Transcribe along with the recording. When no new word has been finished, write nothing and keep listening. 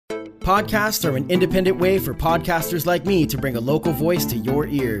Podcasts are an independent way for podcasters like me to bring a local voice to your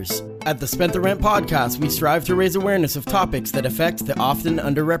ears. At the Spent the Rent podcast, we strive to raise awareness of topics that affect the often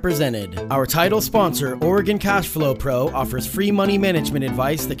underrepresented. Our title sponsor, Oregon Cashflow Pro, offers free money management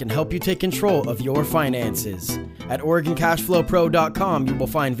advice that can help you take control of your finances. At OregonCashflowPro.com, you will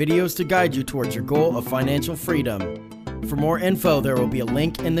find videos to guide you towards your goal of financial freedom. For more info, there will be a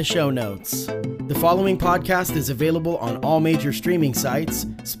link in the show notes. The following podcast is available on all major streaming sites,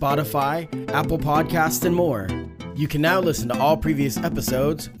 Spotify, Apple Podcasts, and more. You can now listen to all previous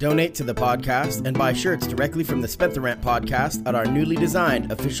episodes, donate to the podcast, and buy shirts directly from the Spent the Rent podcast at our newly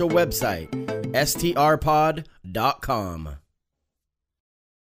designed official website, strpod.com.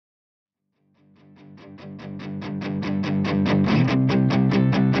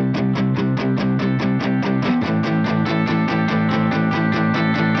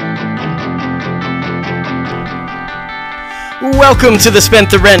 Welcome to the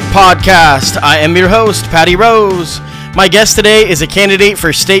Spent the Rent podcast. I am your host, Patty Rose. My guest today is a candidate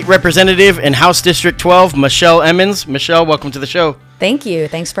for state representative in House District 12, Michelle Emmons. Michelle, welcome to the show. Thank you.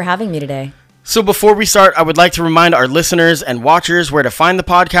 Thanks for having me today. So before we start, I would like to remind our listeners and watchers where to find the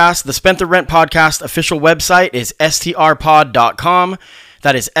podcast. The Spent the Rent podcast official website is strpod.com.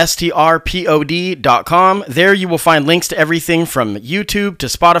 That is strpod.com. There you will find links to everything from YouTube to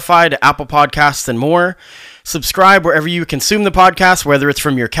Spotify to Apple Podcasts and more. Subscribe wherever you consume the podcast, whether it's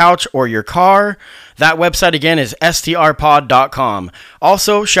from your couch or your car. That website again is strpod.com.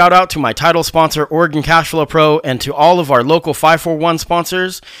 Also, shout out to my title sponsor, Oregon Cashflow Pro, and to all of our local 541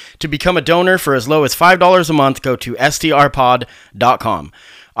 sponsors. To become a donor for as low as $5 a month, go to strpod.com.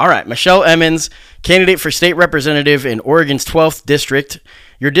 All right, Michelle Emmons, candidate for state representative in Oregon's 12th district.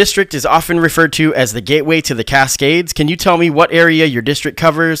 Your district is often referred to as the gateway to the Cascades. Can you tell me what area your district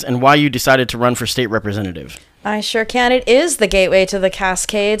covers and why you decided to run for state representative? I sure can. It is the gateway to the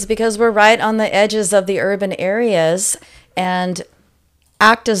Cascades because we're right on the edges of the urban areas and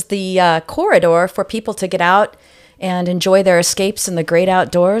act as the corridor for people to get out and enjoy their escapes in the great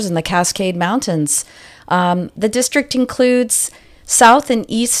outdoors in the Cascade Mountains. The district includes south and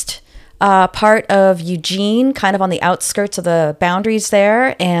east part of Eugene, kind of on the outskirts of the boundaries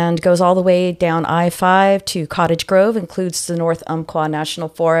there, and goes all the way down I-5 to Cottage Grove, includes the North Umpqua National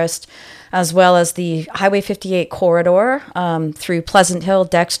Forest, as well as the Highway 58 corridor through Pleasant Hill,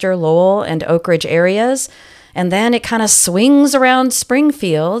 Dexter, Lowell, and Oak Ridge areas. And then it kind of swings around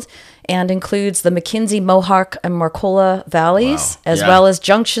Springfield and includes the McKinsey, Mohawk, and Marcola valleys, as well as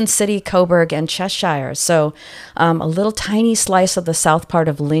Junction City, Coburg, and Cheshire. So a little tiny slice of the south part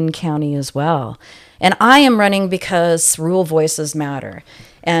of Lynn County as well. And I am running because rural voices matter.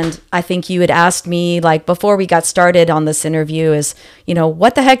 And I think you had asked me, like, before we got started on this interview is, you know,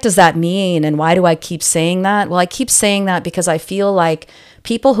 what the heck does that mean? And why do I keep saying that? Well, I keep saying that because I feel like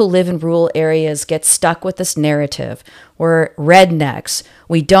people who live in rural areas get stuck with this narrative. We're rednecks.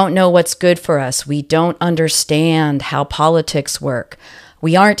 We don't know what's good for us. We don't understand how politics work.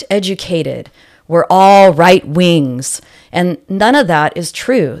 We aren't educated. We're all right wings. And none of that is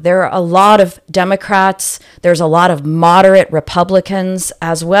true. There are a lot of Democrats. There's a lot of moderate Republicans,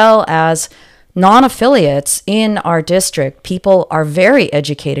 as well as non-affiliates in our district. People are very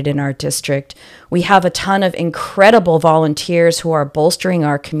educated in our district. We have a ton of incredible volunteers who are bolstering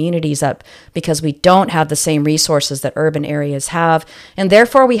our communities up because we don't have the same resources that urban areas have. And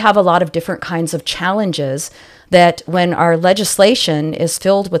therefore, we have a lot of different kinds of challenges that when our legislation is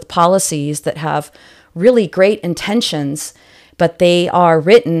filled with policies that have really great intentions, but they are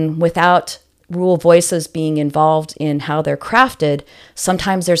written without rural voices being involved in how they're crafted,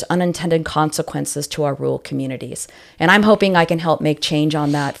 sometimes there's unintended consequences to our rural communities. And I'm hoping I can help make change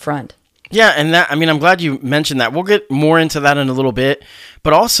on that front. Yeah, and that, I mean, I'm glad you mentioned that. We'll get more into that in a little bit.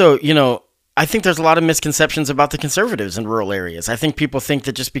 But also, you know, I think there's a lot of misconceptions about the conservatives in rural areas. I think people think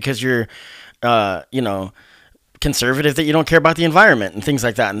that just because you're, conservative, that you don't care about the environment and things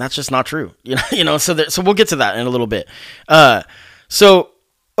like that, and that's just not true. So we'll get to that in a little bit. So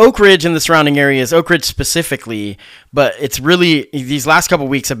Oak Ridge and the surrounding areas, Oak Ridge specifically, but it's really, these last couple of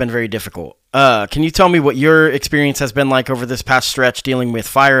weeks have been very difficult. Can you tell me what your experience has been like over this past stretch dealing with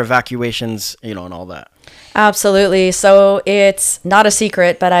fire evacuations, and all that? Absolutely. So it's not a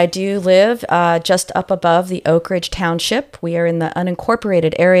secret, but I do live just up above the Oak Ridge Township. We are in the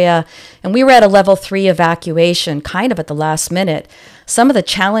unincorporated area, and we were at a level 3 evacuation kind of at the last minute. Some of the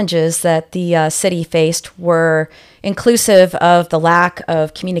challenges that the city faced were inclusive of the lack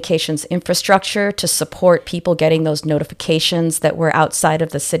of communications infrastructure to support people getting those notifications that were outside of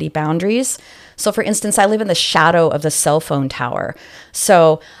the city boundaries. So for instance, I live in the shadow of the cell phone tower.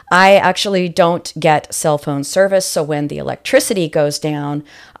 So I actually don't get cell phone service. So when the electricity goes down,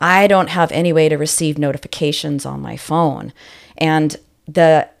 I don't have any way to receive notifications on my phone. And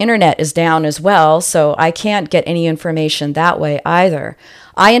the internet is down as well, so I can't get any information that way either.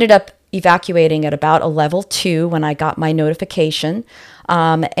 I ended up evacuating at about a level 2 when I got my notification.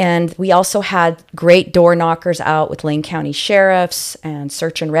 And we also had great door knockers out with Lane County sheriffs and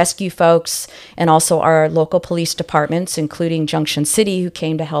search and rescue folks, and also our local police departments, including Junction City, who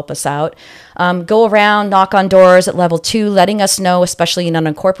came to help us out. Go around, knock on doors at level 2, letting us know, especially in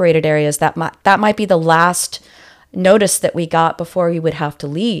unincorporated areas, that might be the last notice that we got before we would have to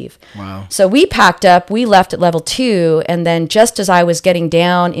leave. Wow. So we packed up, we left at level 2, and then just as I was getting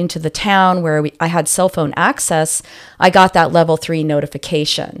down into the town where I had cell phone access, I got that level 3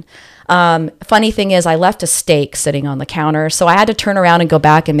 notification. Funny thing is, I left a steak sitting on the counter, so I had to turn around and go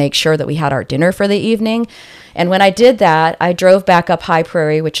back and make sure that we had our dinner for the evening. And when I did that, I drove back up High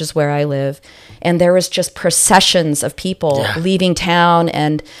Prairie, which is where I live, and there was just processions of people leaving town,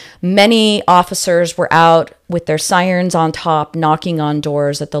 and many officers were out with their sirens on top, knocking on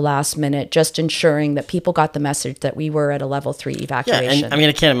doors at the last minute, just ensuring that people got the message that we were at a level 3 evacuation. Yeah, and I mean,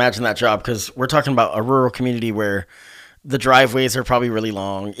 I can't imagine that job, because we're talking about a rural community where the driveways are probably really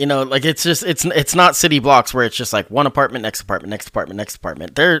long. You know, like it's not city blocks where it's just like one apartment, next apartment, next apartment, next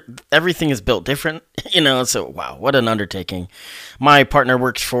apartment. Everything is built different, you know, so wow, what an undertaking. My partner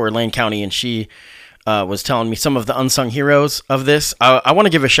works for Lane County, and she was telling me some of the unsung heroes of this. I want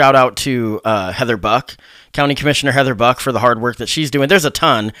to give a shout out to Heather Buck, County Commissioner Heather Buck, for the hard work that she's doing. There's a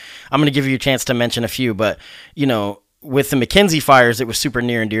ton. I'm going to give you a chance to mention a few, but you know, with the McKenzie fires, it was super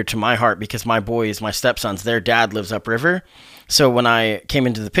near and dear to my heart because my boys, my stepsons, their dad lives upriver. So when I came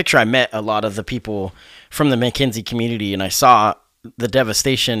into the picture, I met a lot of the people from the McKenzie community, and I saw the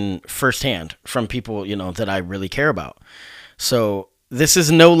devastation firsthand from people, you know, that I really care about. So this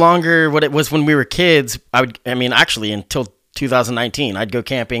is no longer what it was when we were kids. Actually, until 2019, I'd go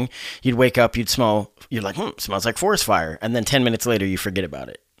camping. You'd wake up, you're like, smells like forest fire. And then 10 minutes later, you forget about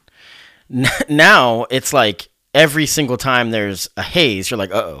it. Now it's like, every single time there's a haze, you're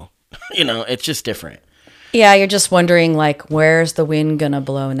like, uh-oh. You know, it's just different. Yeah, you're just wondering, like, where's the wind going to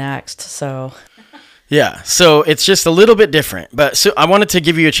blow next? So... Yeah, so it's just a little bit different. But so I wanted to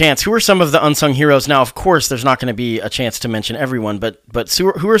give you a chance. Who are some of the unsung heroes? Now, of course, there's not going to be a chance to mention everyone, but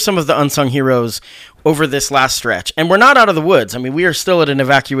who are some of the unsung heroes over this last stretch? And we're not out of the woods. I mean, we are still at an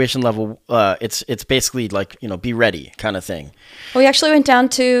evacuation level. It's basically like, you know, be ready kind of thing. We actually went down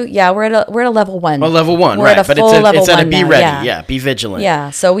to, we're at a level 1. Well, level 1, we're right. At a but full level it's at a 1 be now, ready. Yeah, be vigilant.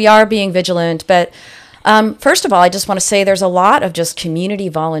 Yeah, so we are being vigilant, but... first of all, I just want to say there's a lot of just community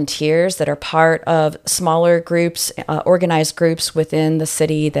volunteers that are part of smaller groups, organized groups within the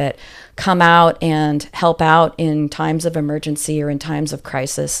city that come out and help out in times of emergency or in times of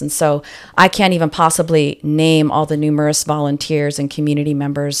crisis. And so I can't even possibly name all the numerous volunteers and community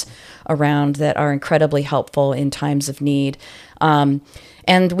members around that are incredibly helpful in times of need.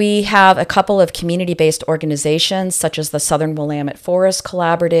 And we have a couple of community-based organizations, such as the Southern Willamette Forest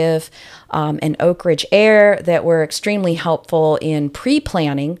Collaborative and Oak Ridge Air, that were extremely helpful in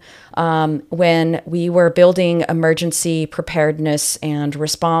pre-planning when we were building emergency preparedness and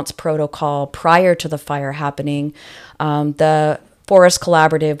response protocol prior to the fire happening. The Forest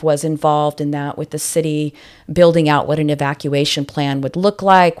Collaborative was involved in that, with the city building out what an evacuation plan would look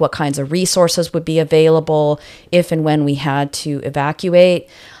like, what kinds of resources would be available if and when we had to evacuate.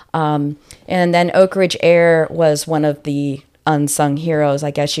 And then Oak Ridge Air was one of the unsung heroes,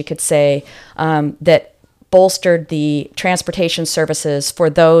 I guess you could say, that bolstered the transportation services for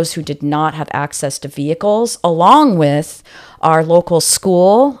those who did not have access to vehicles, along with our local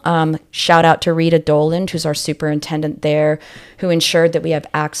school. Shout out to Rita Doland, who's our superintendent there, who ensured that we have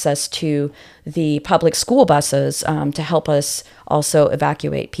access to the public school buses to help us also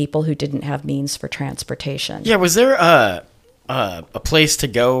evacuate people who didn't have means for transportation. Yeah, was there a place to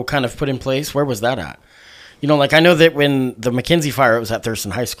go kind of put in place? Where was that at? You know, like I know that when the McKenzie fire, it was at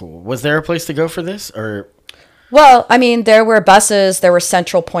Thurston High School. Was there a place to go for this, or... Well, I mean, there were buses, there were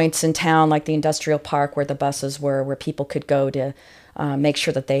central points in town, like the industrial park where the buses were, where people could go to make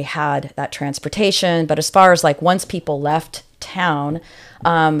sure that they had that transportation. But as far as like once people left town,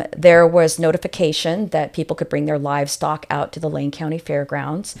 there was notification that people could bring their livestock out to the Lane County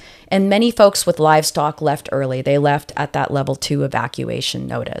Fairgrounds. And many folks with livestock left early. They left at that level 2 evacuation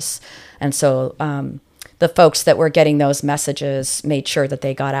notice. And so the folks that were getting those messages made sure that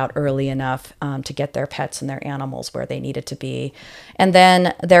they got out early enough to get their pets and their animals where they needed to be. And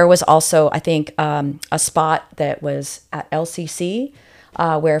then there was also, I think, a spot that was at LCC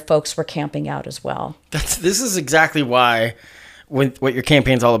where folks were camping out as well. This is exactly why what your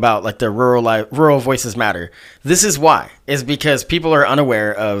campaign's all about, like the rural voices matter. This is why, is because people are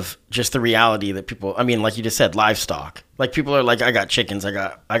unaware of just the reality that people, I mean, like you just said, livestock. Like people are like, I got chickens, I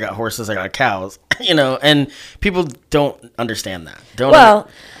got horses, I got cows, and people don't understand that.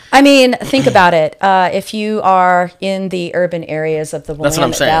 I mean, think about it. If you are in the urban areas of the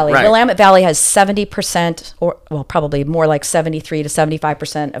Willamette Valley, right. Willamette Valley has 70%, or well, probably more like 73 to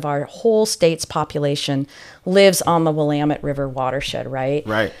 75% of our whole state's population lives on the Willamette River watershed, right?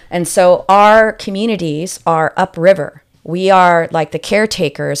 Right. And so our communities are upriver. We are like the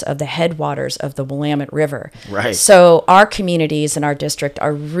caretakers of the headwaters of the Willamette River. Right. So our communities in our district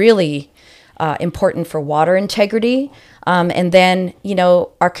are really important for water integrity. And then,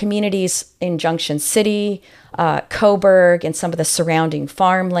 our communities in Junction City, Coburg, and some of the surrounding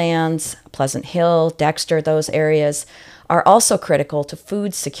farmlands, Pleasant Hill, Dexter, those areas are also critical to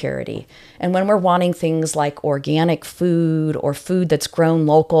food security. And when we're wanting things like organic food or food that's grown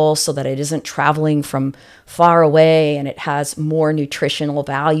local so that it isn't traveling from far away and it has more nutritional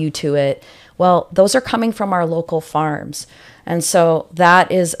value to it, well, those are coming from our local farms. And so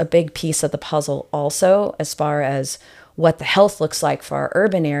that is a big piece of the puzzle also, as far as what the health looks like for our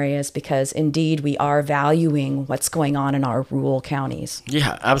urban areas, because indeed we are valuing what's going on in our rural counties.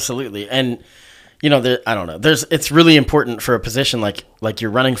 Yeah, absolutely. And I don't know. It's really important for a position like you're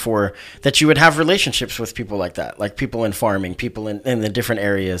running for, that you would have relationships with people like that, like people in farming, people in the different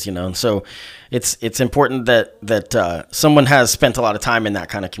areas, And so it's important that someone has spent a lot of time in that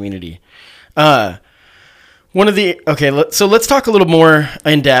kind of community. So let's talk a little more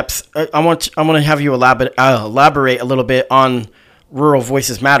in depth. I want to have you elaborate a little bit on Rural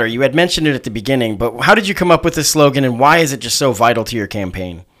Voices Matter. You had mentioned it at the beginning, but how did you come up with this slogan, and why is it just so vital to your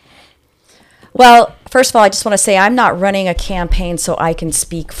campaign? Well, first of all, I just want to say I'm not running a campaign so I can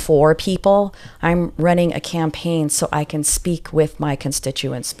speak for people. I'm running a campaign so I can speak with my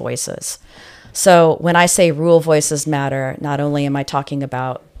constituents' voices. So when I say Rural Voices Matter, not only am I talking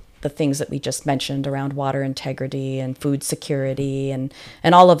about the things that we just mentioned around water integrity and food security and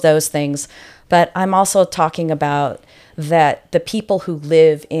all of those things, but I'm also talking about that the people who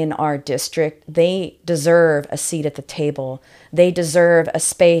live in our district, they deserve a seat at the table. They deserve a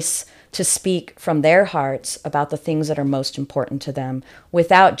space to speak from their hearts about the things that are most important to them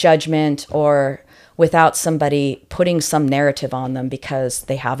without judgment or without somebody putting some narrative on them because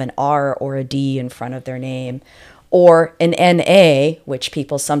they have an R or a D in front of their name, or an NA, which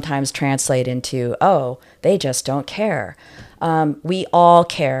people sometimes translate into, oh, they just don't care. We all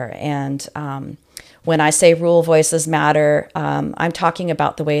care. And when I say Rural Voices Matter, I'm talking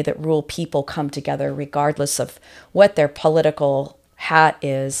about the way that rural people come together regardless of what their political hat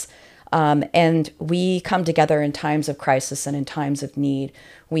is. And we come together in times of crisis and in times of need.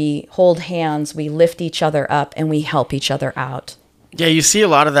 We hold hands, we lift each other up, and we help each other out. Yeah, you see a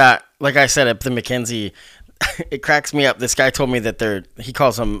lot of that. Like I said, at the McKenzie, it cracks me up. This guy told me that he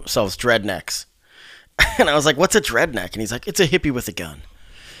calls themselves dreadnecks. And I was like, what's a dreadneck? And he's like, it's a hippie with a gun.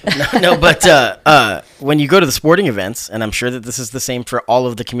 But when you go to the sporting events, and I'm sure that this is the same for all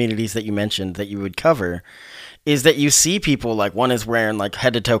of the communities that you mentioned that you would cover, is that you see people, like one is wearing like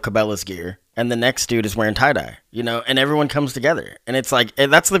head to toe Cabela's gear and the next dude is wearing tie-dye, and everyone comes together. And it's like,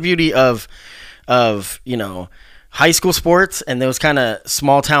 that's the beauty of high school sports and those kind of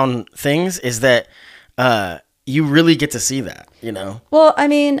small town things, is that you really get to see that, Well, I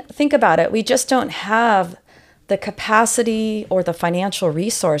mean, think about it. We just don't have the capacity or the financial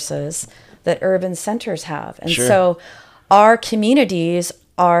resources that urban centers have. And Sure. So our communities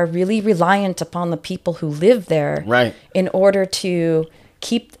are really reliant upon the people who live there, right, in order to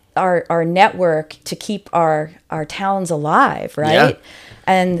keep our network, to keep our towns alive, right? Yeah.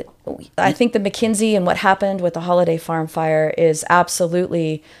 And I think the McKenzie and what happened with the Holiday Farm Fire is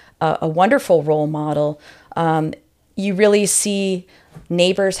absolutely a wonderful role model. You really see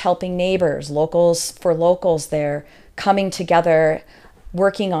neighbors helping neighbors, locals for locals there, coming together,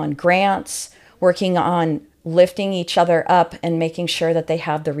 working on grants, working on lifting each other up and making sure that they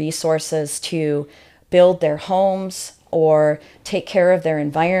have the resources to build their homes or take care of their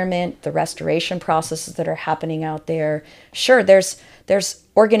environment, the restoration processes that are happening out there. Sure, there's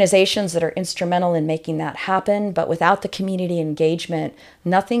organizations that are instrumental in making that happen, but without the community engagement,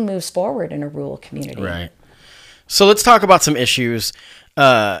 nothing moves forward in a rural community. Right. So let's talk about some issues.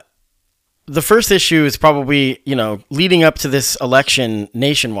 The first issue is probably, leading up to this election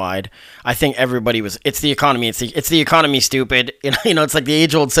nationwide, I think everybody it's the economy. It's the economy, stupid. It's like the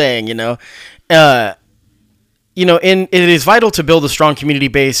age old saying, it is vital to build a strong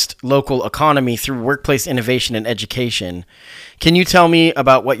community-based local economy through workplace innovation and education. Can you tell me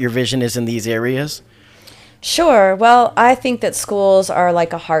about what your vision is in these areas? Sure. Well, I think that schools are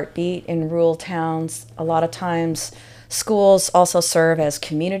like a heartbeat in rural towns. A lot of times, schools also serve as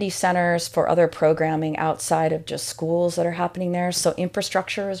community centers for other programming outside of just schools that are happening there. So,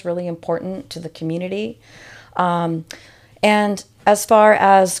 infrastructure is really important to the community. And as far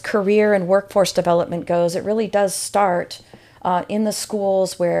as career and workforce development goes, it really does start in the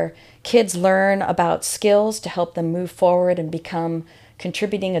schools where kids learn about skills to help them move forward and become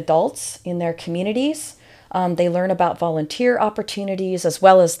contributing adults in their communities. They learn about volunteer opportunities as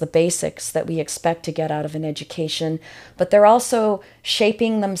well as the basics that we expect to get out of an education. But they're also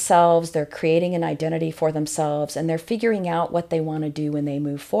shaping themselves, they're creating an identity for themselves, and they're figuring out what they want to do when they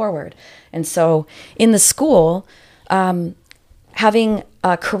move forward. And so in the school, having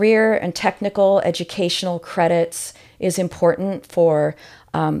career and technical educational credits is important for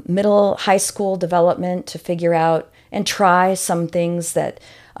middle high school development to figure out and try some things that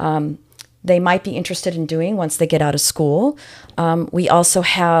they might be interested in doing once they get out of school. We also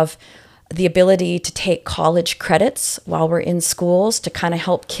have the ability to take college credits while we're in schools to kind of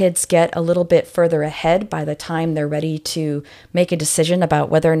help kids get a little bit further ahead by the time they're ready to make a decision about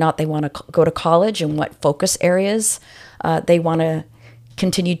whether or not they want to go to college and what focus areas they want to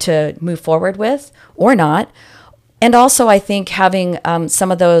continue to move forward with or not. And also, I think having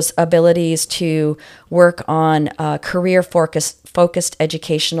some of those abilities to work on career-focused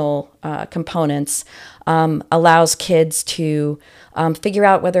educational components allows kids to figure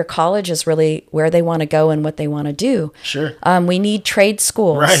out whether college is really where they want to go and what they want to do. Sure. We need trade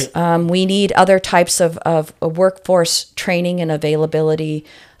schools. Right. We need other types of workforce training and availability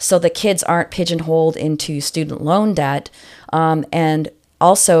so the kids aren't pigeonholed into student loan debt. And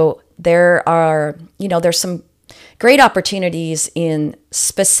also, there's some great opportunities in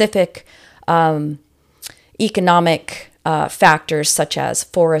specific economic factors such as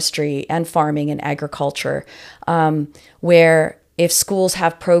forestry and farming and agriculture, where if schools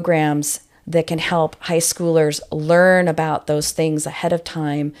have programs that can help high schoolers learn about those things ahead of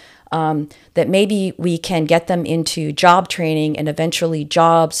time, that maybe we can get them into job training and eventually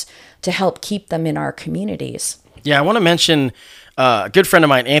jobs to help keep them in our communities. Yeah, I want to mention a good friend of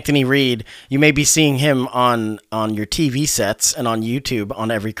mine, Anthony Reed. You may be seeing him on your TV sets and on YouTube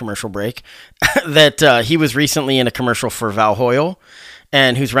on every commercial break. That he was recently in a commercial for Val Hoyle,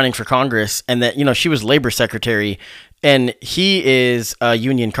 and who's running for Congress, and that she was labor secretary, and he is a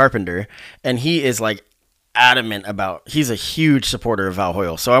union carpenter, and he is like adamant about. He's a huge supporter of Val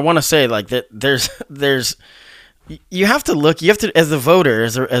Hoyle. So I want to say like that. There's. You have to look. You have to, as a voter,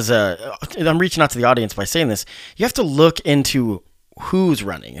 I'm reaching out to the audience by saying this. You have to look into who's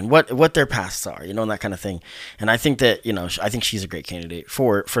running and what their pasts are, and that kind of thing. And I think that I think she's a great candidate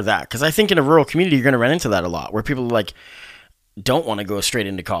for that, because I think in a rural community you're going to run into that a lot, where people like don't want to go straight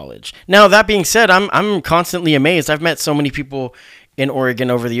into college. Now that being said, I'm constantly amazed. I've met so many people in Oregon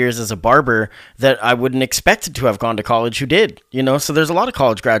over the years as a barber that I wouldn't expect to have gone to college who did. So there's a lot of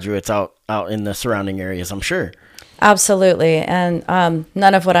college graduates out in the surrounding areas, I'm sure. Absolutely. And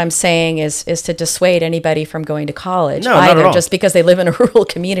none of what I'm saying is to dissuade anybody from going to college either, just because they live in a rural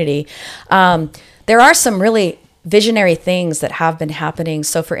community. There are some really visionary things that have been happening.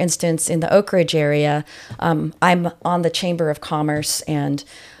 So, for instance, in the Oak Ridge area, I'm on the Chamber of Commerce, and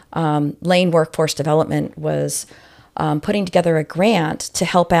Lane Workforce Development was putting together a grant to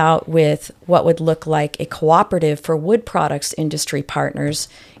help out with what would look like a cooperative for wood products industry partners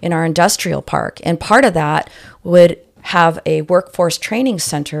in our industrial park. And part of that would have a workforce training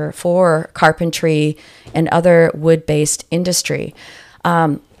center for carpentry and other wood-based industry.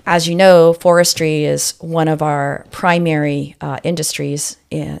 As you know, forestry is one of our primary industries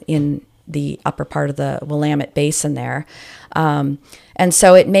in the upper part of the Willamette Basin there. And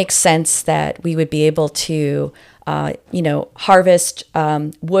so it makes sense that we would be able to harvest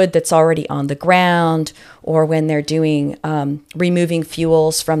wood that's already on the ground, or when they're doing removing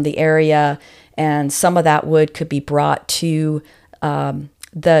fuels from the area, and some of that wood could be brought to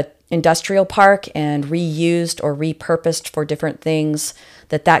the industrial park and reused or repurposed for different things,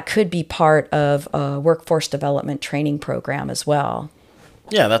 that could be part of a workforce development training program as well.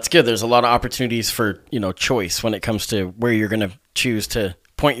 Yeah, that's good. There's a lot of opportunities for, choice when it comes to where you're going to choose to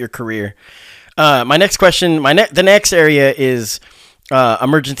point your career. My next question, the next area is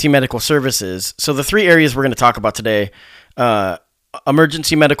emergency medical services. So the three areas we're going to talk about today,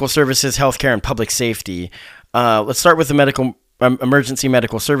 emergency medical services, healthcare, and public safety. Let's start with the emergency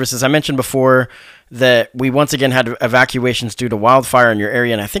medical services. I mentioned before that we once again had evacuations due to wildfire in your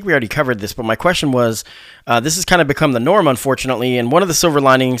area, and I think we already covered this, but my question was, this has kind of become the norm, unfortunately, and one of the silver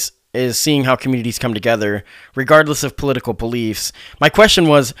linings is seeing how communities come together, regardless of political beliefs. My question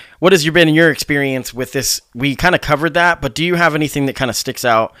was, what has been your experience with this? We kind of covered that, but do you have anything that kind of sticks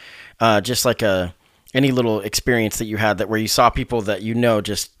out, just like any little experience that you had that where you saw people that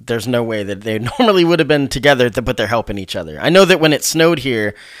just there's no way that they normally would have been together, but they're helping each other? I know that when it snowed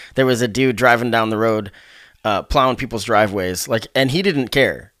here, there was a dude driving down the road, plowing people's driveways, and he didn't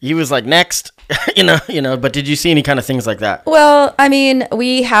care. He was like, next, but did you see any kind of things like that? Well, I mean,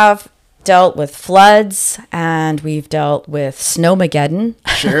 we have dealt with floods and we've dealt with Snowmageddon.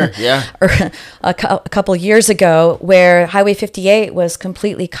 Sure, yeah. a couple years ago where Highway 58 was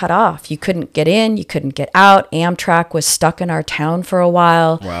completely cut off. You couldn't get in, you couldn't get out. Amtrak was stuck in our town for a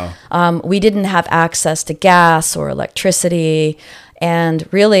while. Wow. We didn't have access to gas or electricity. And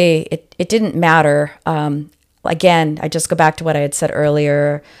really, it didn't matter. Again, I just go back to what I had said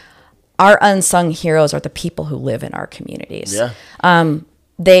earlier. Our unsung heroes are the people who live in our communities. Yeah.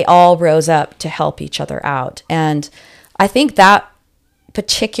 They all rose up to help each other out. And I think that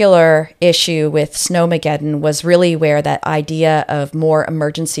particular issue with Snowmageddon was really where that idea of more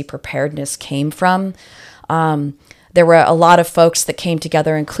emergency preparedness came from. There were a lot of folks that came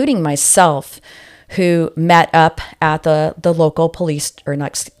together, including myself, who met up at the local police or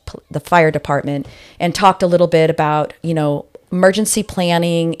the fire department and talked a little bit about, emergency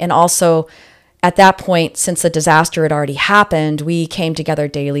planning. And also at that point, since the disaster had already happened, we came together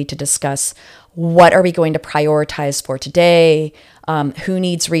daily to discuss what are we going to prioritize for today? Who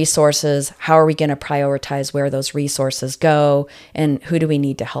needs resources? How are we going to prioritize where those resources go? And who do we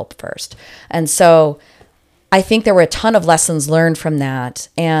need to help first? And so I think there were a ton of lessons learned from that.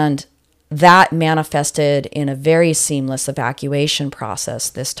 And that manifested in a very seamless evacuation process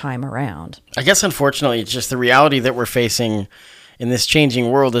this time around. I guess, unfortunately, it's just the reality that we're facing in this changing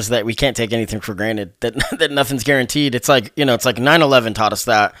world is that we can't take anything for granted, that nothing's guaranteed. It's like, it's like 9/11 taught us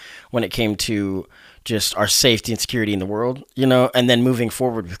that when it came to just our safety and security in the world, and then moving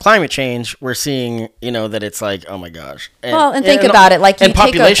forward with climate change, we're seeing, that it's like, oh my gosh. And think about it, like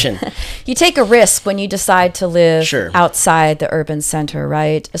population. You take a risk when you decide to live Sure. outside the urban center,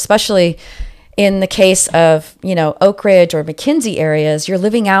 right? Especially in the case of, Oak Ridge or McKinsey areas, you're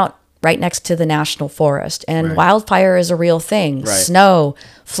living out right next to the national forest, and Right. wildfire is a real thing. Right. Snow,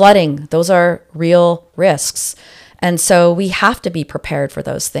 flooding, those are real risks. And so we have to be prepared for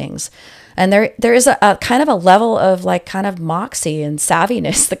those things. And there is a kind of a level of kind of moxie and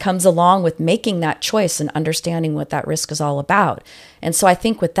savviness that comes along with making that choice and understanding what that risk is all about. And so I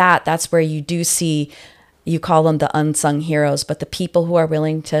think with that, that's where you do see, you call them the unsung heroes, but the people who are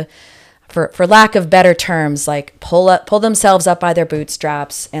willing to, for lack of better terms, pull themselves up by their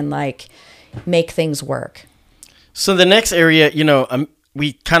bootstraps and make things work. So the next area,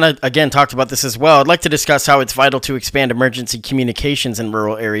 we kind of, again, talked about this as well. I'd like to discuss how it's vital to expand emergency communications in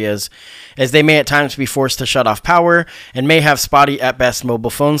rural areas, as they may at times be forced to shut off power and may have spotty at best mobile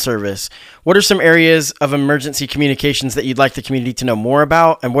phone service. What are some areas of emergency communications that you'd like the community to know more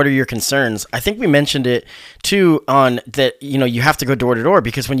about, and what are your concerns? I think we mentioned it too on that, you have to go door to door,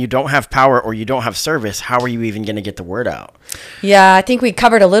 because when you don't have power or you don't have service, how are you even going to get the word out? Yeah, I think we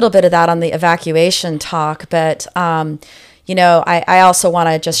covered a little bit of that on the evacuation talk, but I also want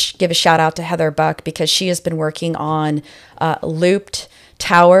to just give a shout out to Heather Buck, because she has been working on looped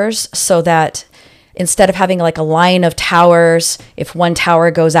towers, so that instead of having a line of towers, if one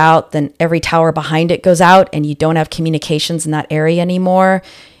tower goes out, then every tower behind it goes out, and you don't have communications in that area anymore.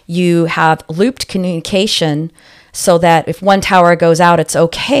 You have looped communication, so that if one tower goes out, it's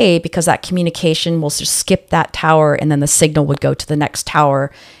okay, because that communication will just skip that tower, and then the signal would go to the next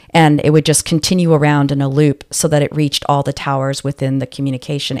tower, and it would just continue around in a loop so that it reached all the towers within the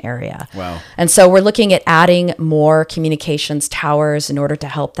communication area. Wow. And so we're looking at adding more communications towers in order to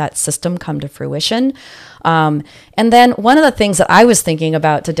help that system come to fruition. And then one of the things that I was thinking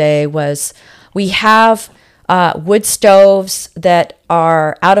about today was we have wood stoves that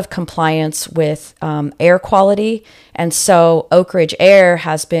are out of compliance with air quality. And so Oak Ridge Air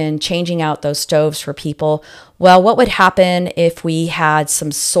has been changing out those stoves for people. Well, what would happen if we had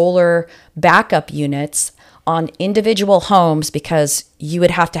some solar backup units on individual homes, because you would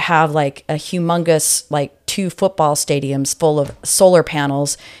have to have a humongous 2 football stadiums full of solar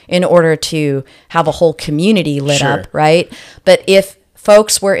panels in order to have a whole community lit Sure. up, right? But if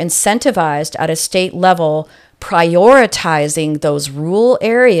folks were incentivized at a state level, prioritizing those rural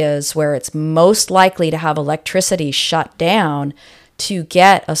areas where it's most likely to have electricity shut down to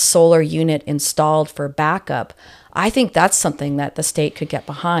get a solar unit installed for backup, I think that's something that the state could get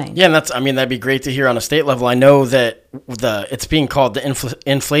behind. Yeah, and that'd be great to hear on a state level. I know that it's being called the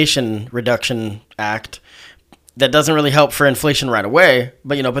Inflation Reduction Act, that doesn't really help for inflation right away,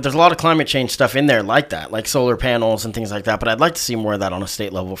 but but there's a lot of climate change stuff in there like that, like solar panels and things like that. But I'd like to see more of that on a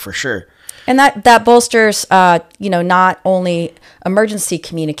state level for sure. And that bolsters, not only emergency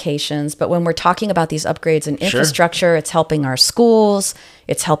communications, but when we're talking about these upgrades in infrastructure, it's helping our schools,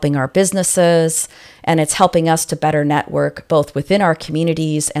 it's helping our businesses, and it's helping us to better network both within our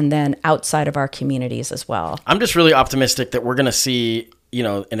communities and then outside of our communities as well. I'm just really optimistic that we're going to see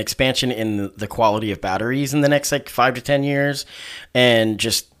an expansion in the quality of batteries in the next 5 to 10 years, and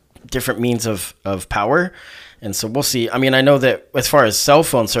just different means of power. And so we'll see. I mean, I know that as far as cell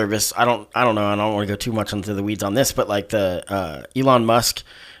phone service, I don't know. I don't want to go too much into the weeds on this, but like the Elon Musk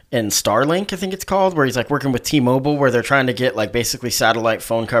and Starlink, I think it's called, where he's like working with T-Mobile, where they're trying to get like basically satellite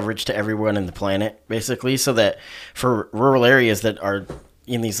phone coverage to everyone in the planet, basically, so that for rural areas that are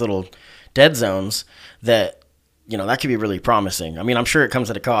in these little dead zones, that that could be really promising. I mean, I'm sure it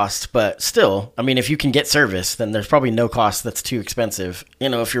comes at a cost, but still, I mean, if you can get service, then there's probably no cost that's too expensive,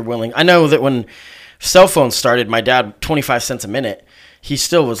 if you're willing. I know that when cell phones started, my dad, 25 cents a minute, he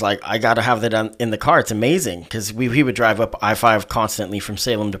still was like, I got to have that in the car. It's amazing, because he would drive up I-5 constantly from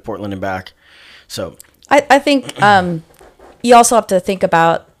Salem to Portland and back. So I think you also have to think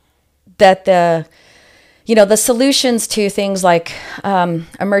about that the solutions to things like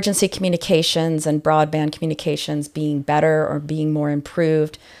emergency communications and broadband communications being better or being more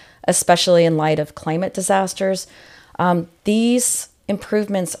improved, especially in light of climate disasters, these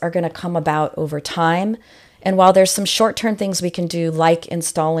improvements are going to come about over time. And while there's some short-term things we can do, like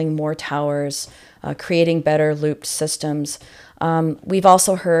installing more towers, creating better looped systems, we've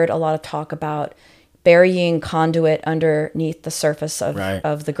also heard a lot of talk about burying conduit underneath the surface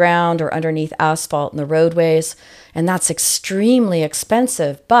of the ground or underneath asphalt in the roadways. And that's extremely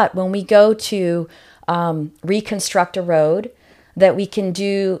expensive. But when we go to reconstruct a road, that we can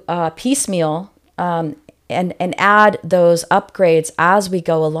do piecemeal and add those upgrades as we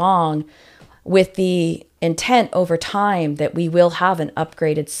go along, with the intent over time that we will have an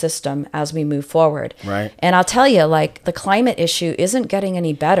upgraded system as we move forward. Right. And I'll tell you, like, the climate issue isn't getting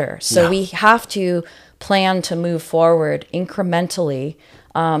any better. So we have to plan to move forward incrementally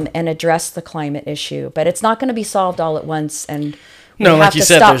and address the climate issue. But it's not going to be solved all at once. And we have to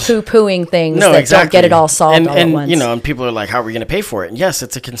stop poo-pooing things that don't get it all solved all at once. And people are like, how are we going to pay for it? And yes,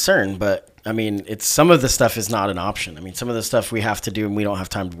 it's a concern, but I mean, some of the stuff is not an option. I mean, some of the stuff we have to do and we don't have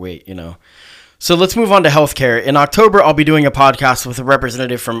time to wait, So let's move on to healthcare. In October, I'll be doing a podcast with a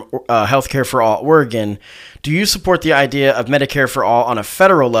representative from Healthcare for All Oregon. Do you support the idea of Medicare for All on a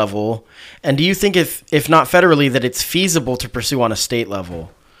federal level? And do you think if not federally, that it's feasible to pursue on a state level?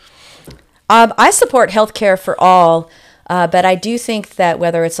 I support Healthcare for All, but I do think that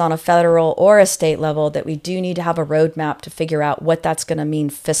whether it's on a federal or a state level, that we do need to have a roadmap to figure out what that's going to mean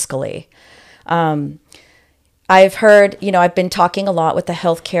fiscally. I've heard, I've been talking a lot with the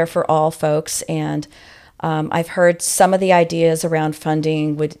Healthcare for All folks, and I've heard some of the ideas around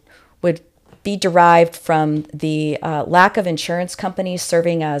funding would be derived from the lack of insurance companies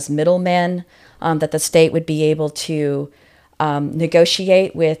serving as middlemen, that the state would be able to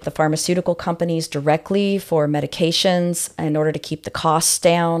negotiate with the pharmaceutical companies directly for medications in order to keep the costs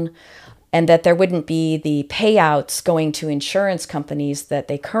down, and that there wouldn't be the payouts going to insurance companies that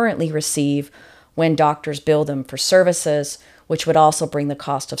they currently receive when doctors bill them for services, which would also bring the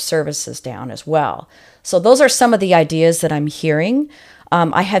cost of services down as well. So those are some of the ideas that I'm hearing.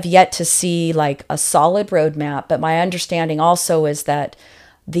 I have yet to see like a solid roadmap, but my understanding also is that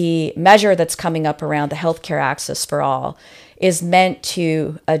the measure that's coming up around the Healthcare Access for All is meant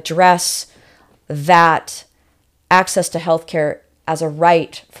to address that access to healthcare as a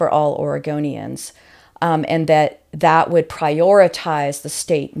right for all Oregonians, and that would prioritize the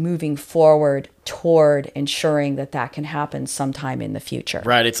state moving forward toward ensuring that can happen sometime in the future.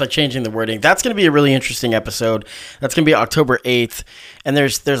 Right. It's like changing the wording. That's going to be a really interesting episode. That's going to be October 8th. And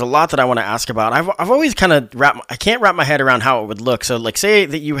there's a lot that I want to ask about. I've always kind of I can't wrap my head around how it would look. So like, say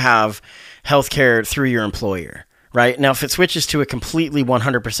that you have healthcare through your employer, right? Now, if it switches to a completely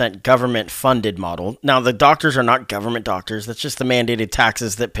 100% government funded model, now the doctors are not government doctors. That's just the mandated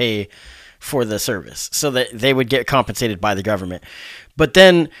taxes that pay for the service, so that they would get compensated by the government. But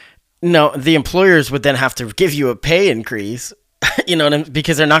then, the employers would then have to give you a pay increase,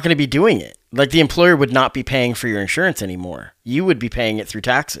 because they're not going to be doing it. Like, the employer would not be paying for your insurance anymore. You would be paying it through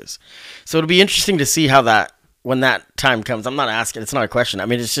taxes. So it'll be interesting to see how when that time comes. I'm not asking, it's not a question. I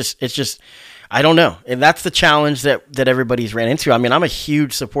mean, it's just, I don't know. And that's the challenge that everybody's ran into. I mean, I'm a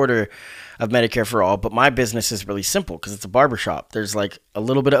huge supporter of Medicare for all, but my business is really simple because it's a barbershop. There's like a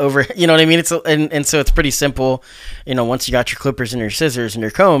little bit of over, you know what I mean? And so it's pretty simple. You know, once you got your clippers and your scissors and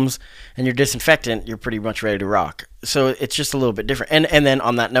your combs and your disinfectant, you're pretty much ready to rock. So it's just a little bit different. And then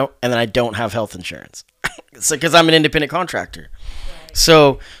on that note, and then I don't have health insurance. So because I'm an independent contractor.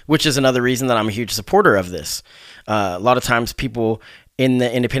 So, which is another reason that I'm a huge supporter of this. A lot of times people in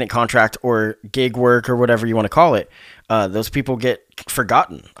the independent contract or gig work or whatever you want to call it, those people get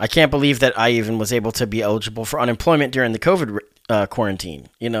forgotten. I can't believe that I even was able to be eligible for unemployment during the COVID quarantine.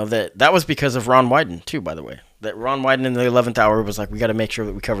 You know, that was because of Ron Wyden too, by the way. That Ron Wyden in the 11th hour was like, we got to make sure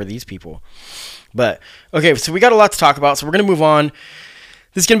that we cover these people. But okay, so we got a lot to talk about. So we're going to move on.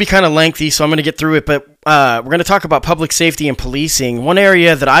 This is going to be kind of lengthy, so I'm going to get through it, but we're going to talk about public safety and policing. One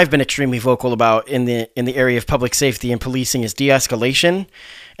area that I've been extremely vocal about in the area of public safety and policing is de-escalation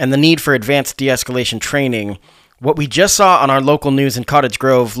and the need for advanced de-escalation training. What we just saw on our local news in Cottage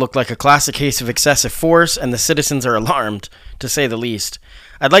Grove looked like a classic case of excessive force, and the citizens are alarmed, to say the least.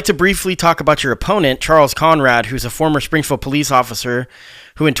 I'd like to briefly talk about your opponent, Charles Conrad, who's a former Springfield police officer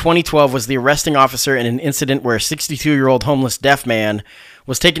who in 2012 was the arresting officer in an incident where a 62-year-old homeless deaf man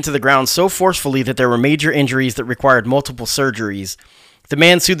was taken to the ground so forcefully that there were major injuries that required multiple surgeries. The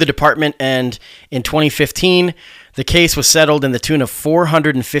man sued the department, and in 2015, the case was settled in the tune of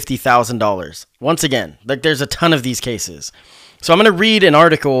 $450,000. Once again, like there's a ton of these cases. So I'm going to read an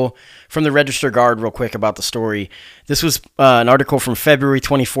article from the Register Guard real quick about the story. This was an article from February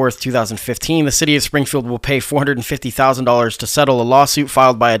 24th, 2015. The city of Springfield will pay $450,000 to settle a lawsuit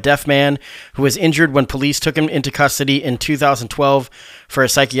filed by a deaf man who was injured when police took him into custody in 2012 for a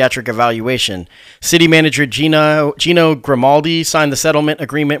psychiatric evaluation. City manager Gino Grimaldi signed the settlement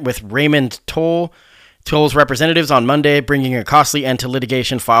agreement with Raymond Toll's representatives on Monday, bringing a costly end to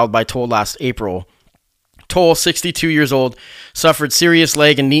litigation filed by Toll last April. Toll, 62 years old, suffered serious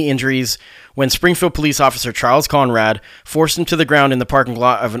leg and knee injuries when Springfield police officer Charles Conrad forced him to the ground in the parking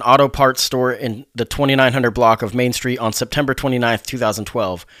lot of an auto parts store in the 2900 block of Main Street on September 29,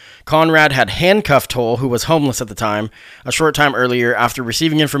 2012. Conrad had handcuffed Toll, who was homeless at the time, a short time earlier after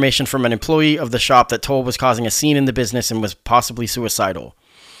receiving information from an employee of the shop that Toll was causing a scene in the business and was possibly suicidal.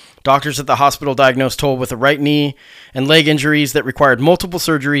 Doctors at the hospital diagnosed Toll with a right knee and leg injuries that required multiple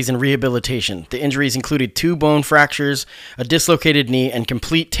surgeries and rehabilitation. The injuries included 2 bone fractures, a dislocated knee, and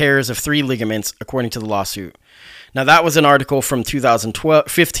complete tears of 3 ligaments, according to the lawsuit. Now, that was an article from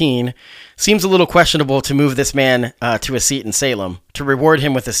 2015. Seems a little questionable to move this man to a seat in Salem, to reward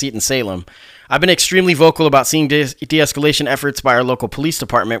him with a seat in Salem. I've been extremely vocal about seeing de-escalation efforts by our local police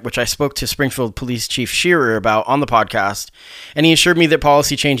department, which I spoke to Springfield Police Chief Shearer about on the podcast, and he assured me that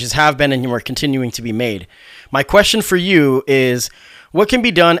policy changes have been and are continuing to be made. My question for you is, what can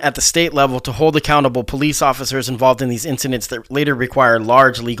be done at the state level to hold accountable police officers involved in these incidents that later require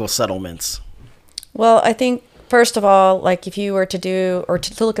large legal settlements? Well, I think, first of all, like if you were to do, or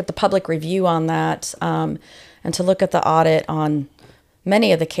to look at the public review on that, and to look at the audit on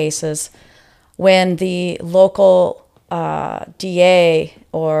many of the cases, when the local DA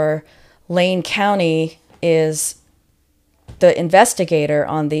or Lane County is the investigator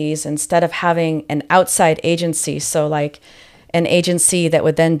on these, instead of having an outside agency, so like an agency that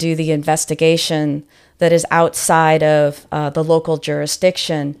would then do the investigation that is outside of the local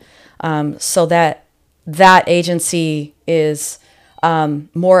jurisdiction, so that agency is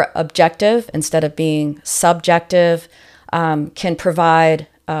more objective instead of being subjective, can provide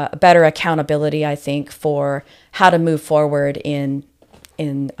better accountability, I think, for how to move forward in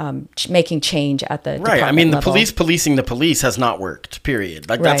making change at the right. I mean, the level. police policing the police has not worked. Period.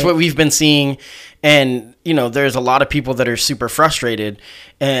 Like that's what we've been seeing, and you know, there's a lot of people that are super frustrated.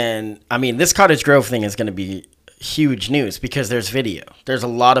 And I mean, this Cottage Grove thing is going to be huge news because there's video. There's a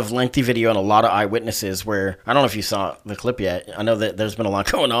lot of lengthy video and a lot of eyewitnesses. Where I don't know if you saw the clip yet. I know that there's been a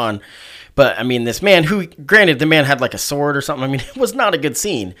lot going on. But, I mean, this man who, granted, the man had like a sword or something. I mean, it was not a good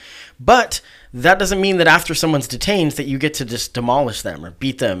scene. But that doesn't mean that after someone's detained that you get to just demolish them or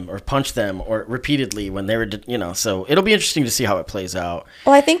beat them or punch them or repeatedly when they were, you know. So it'll be interesting to see how it plays out.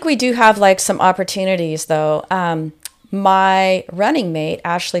 Well, I think we do have like some opportunities, though. My running mate,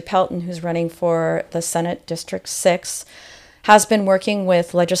 Ashley Pelton, who's running for the Senate District 6, has been working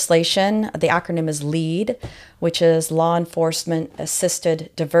with legislation. The acronym is LEAD, which is Law Enforcement Assisted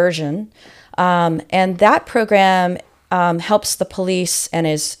Diversion. And that program helps the police and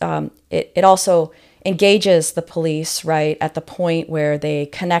is it also engages the police right at the point where they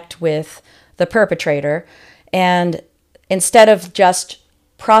connect with the perpetrator. And instead of just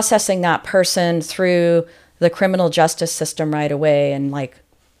processing that person through the criminal justice system right away and like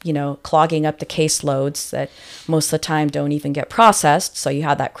clogging up the caseloads that most of the time don't even get processed. So you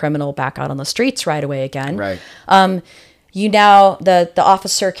have that criminal back out on the streets right away again. Right. The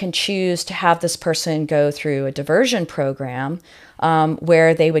officer can choose to have this person go through a diversion program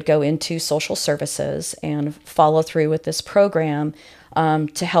where they would go into social services and follow through with this program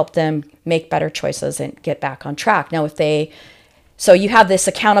to help them make better choices and get back on track. Now, so you have this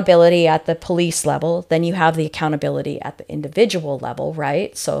accountability at the police level, then you have the accountability at the individual level,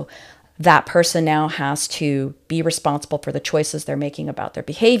 right? So that person now has to be responsible for the choices they're making about their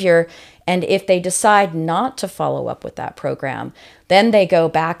behavior. And if they decide not to follow up with that program, then they go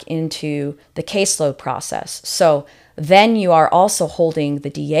back into the caseload process. So then you are also holding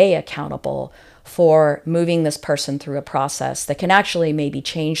the DA accountable for moving this person through a process that can actually maybe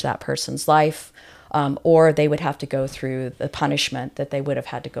change that person's life, or they would have to go through the punishment that they would have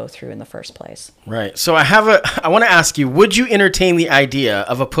had to go through in the first place. Right. So I want to ask you, would you entertain the idea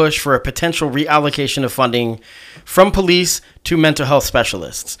of a push for a potential reallocation of funding from police to mental health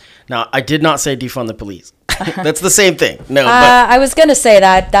specialists? Now, I did not say defund the police. That's the same thing. No, but I was going to say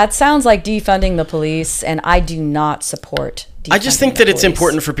that sounds like defunding the police, and I do not support defunding I just think the that it's police.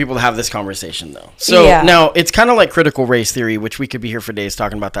 important for people to have this conversation, though. So now it's kind of like critical race theory, which we could be here for days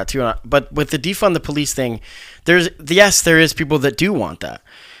talking about that too. But with the defund the police thing, there is people that do want that,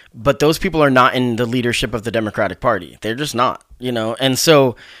 but those people are not in the leadership of the Democratic Party. They're just not, and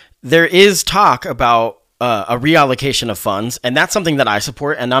so there is talk about a reallocation of funds, and that's something that I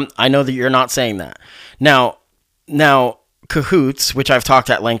support. And I know that you're not saying that. Now, Cahoots, which I've talked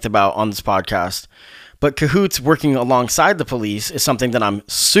at length about on this podcast, but Cahoots working alongside the police is something that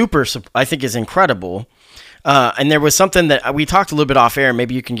I think is incredible. And there was something that we talked a little bit off air.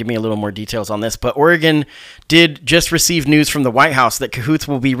 Maybe you can give me a little more details on this, but Oregon did just receive news from the White House that Cahoots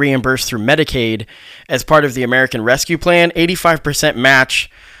will be reimbursed through Medicaid as part of the American Rescue Plan, 85% match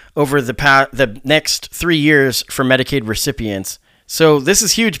over the next 3 years for Medicaid recipients. So this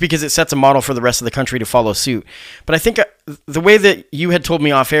is huge because it sets a model for the rest of the country to follow suit. But I think the way that you had told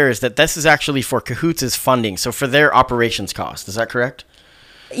me off air is that this is actually for Cahoots' funding, so for their operations cost. Is that correct?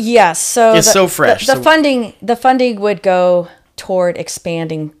 Yes. So it's so fresh. The funding would go toward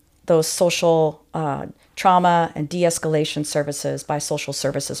expanding those social trauma and de-escalation services by social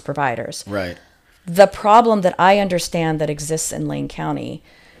services providers. Right. The problem that I understand that exists in Lane County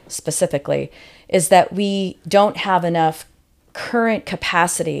specifically is that we don't have enough current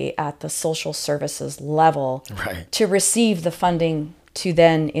capacity at the social services level to receive the funding to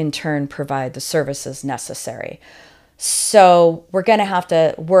then in turn provide the services necessary. So we're going to have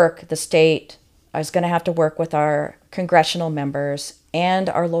to work, the state is going to have to work with our congressional members and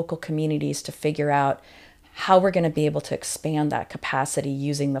our local communities to figure out how we're going to be able to expand that capacity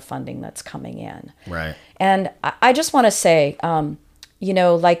using the funding that's coming in. Right. And I just want to say,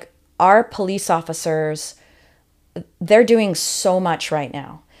 like our police officers, they're doing so much right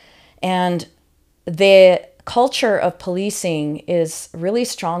now. And the culture of policing is really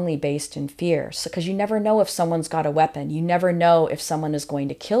strongly based in fear. So, because you never know if someone's got a weapon, you never know if someone is going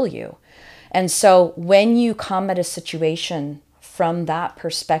to kill you. And so when you come at a situation from that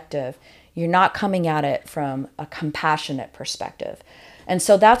perspective, you're not coming at it from a compassionate perspective. And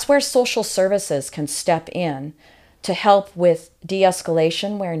so that's where social services can step in to help with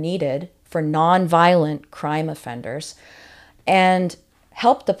de-escalation where needed for non-violent crime offenders, and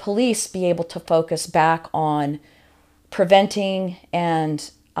help the police be able to focus back on preventing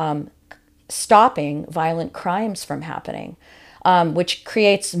and stopping violent crimes from happening, which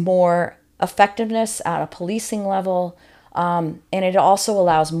creates more effectiveness at a policing level, and it also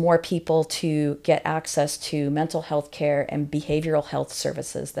allows more people to get access to mental health care and behavioral health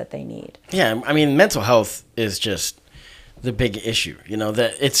services that they need. Yeah, I mean, mental health is just the big issue,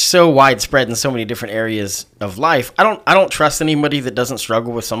 that it's so widespread in so many different areas of life. I don't trust anybody that doesn't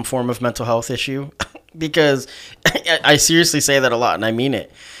struggle with some form of mental health issue because I seriously say that a lot, and I mean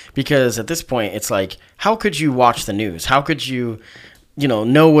it, because at this point it's like, how could you watch the news? How could you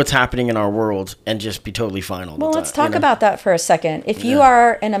know what's happening in our world and just be totally fine all the time? Well, let's talk about that for a second. If you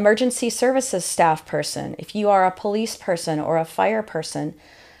are an emergency services staff person, if you are a police person or a fire person,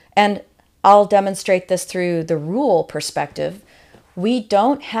 and I'll demonstrate this through the rural perspective, we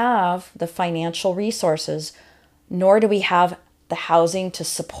don't have the financial resources, nor do we have the housing to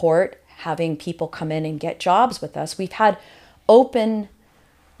support having people come in and get jobs with us. We've had open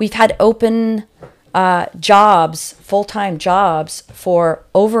jobs, full-time jobs for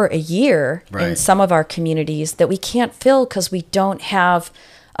over a year in some of our communities that we can't fill because we don't have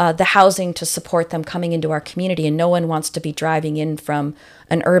the housing to support them coming into our community, and no one wants to be driving in from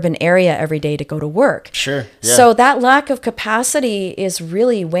an urban area every day to go to work. Sure. Yeah. So that lack of capacity is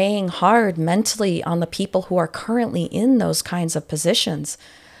really weighing hard mentally on the people who are currently in those kinds of positions.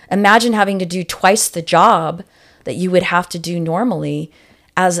 Imagine having to do twice the job that you would have to do normally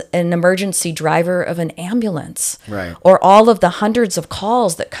as an emergency driver of an ambulance. Right. Or all of the hundreds of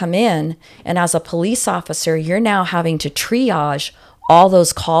calls that come in, and as a police officer, you're now having to triage all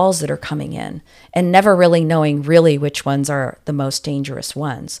those calls that are coming in and never really knowing really which ones are the most dangerous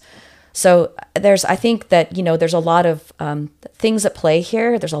ones. So I think that, there's a lot of things at play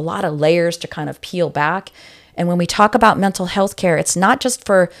here. There's a lot of layers to kind of peel back. And when we talk about mental health care, it's not just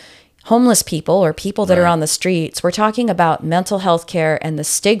for homeless people or people that are on the streets. We're talking about mental health care and the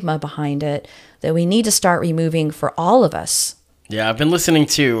stigma behind it that we need to start removing for all of us. Yeah, I've been listening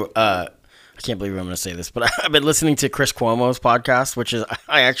to, I can't believe I'm going to say this, but I've been listening to Chris Cuomo's podcast, which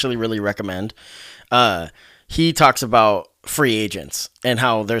I actually really recommend. He talks about free agents and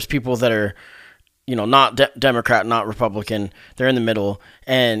how there's people that are, not Democrat, not Republican. They're in the middle.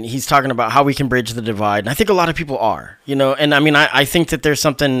 And he's talking about how we can bridge the divide. And I think a lot of people are, and I mean, I think that there's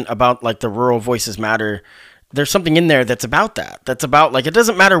something about like the Rural Voices Matter. There's something in there that's about that. That's about like, it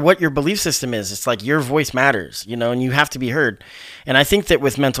doesn't matter what your belief system is. It's like your voice matters, and you have to be heard. And I think that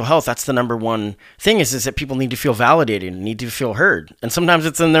with mental health, that's the number one thing is that people need to feel validated and need to feel heard. And sometimes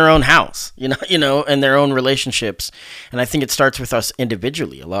it's in their own house, and their own relationships. And I think it starts with us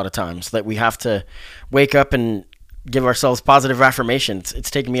individually a lot of times that we have to wake up and give ourselves positive affirmations.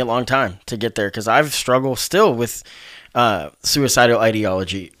 It's taken me a long time to get there because I've struggled still with suicidal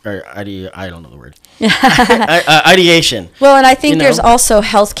ideology or I don't know the word. Ideation. Well, and I think there's also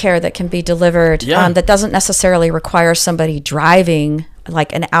healthcare that can be delivered that doesn't necessarily require somebody driving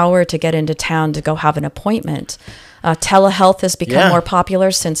like an hour to get into town to go have an appointment. Telehealth has become more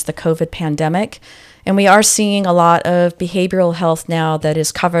popular since the COVID pandemic. And we are seeing a lot of behavioral health now that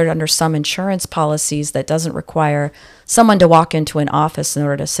is covered under some insurance policies that doesn't require someone to walk into an office in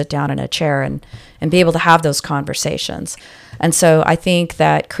order to sit down in a chair and be able to have those conversations. And so I think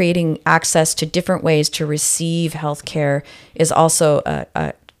that creating access to different ways to receive healthcare is also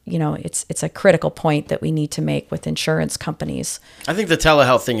it's a critical point that we need to make with insurance companies. I think the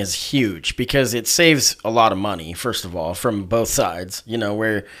telehealth thing is huge because it saves a lot of money, first of all, from both sides,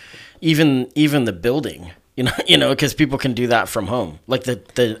 where even the building, because people can do that from home, like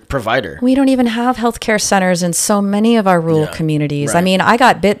the provider. We don't even have healthcare centers in so many of our rural communities. Right. I mean, I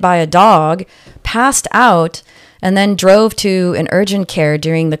got bit by a dog, passed out, and then drove to an urgent care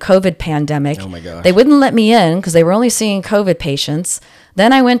during the COVID pandemic. Oh my gosh. They wouldn't let me in because they were only seeing COVID patients.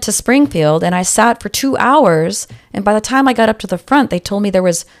 Then I went to Springfield and I sat for 2 hours. And by the time I got up to the front, they told me there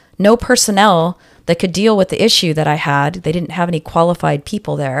was no personnel that could deal with the issue that I had. They didn't have any qualified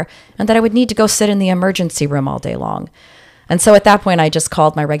people there, and that I would need to go sit in the emergency room all day long. And so at that point, I just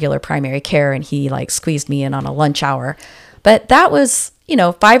called my regular primary care, and he squeezed me in on a lunch hour. But that was,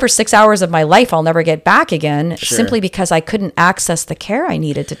 5 or 6 hours of my life I'll never get back again, simply because I couldn't access the care I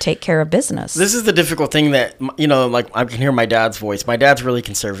needed to take care of business. This is the difficult thing that, I can hear my dad's voice. My dad's really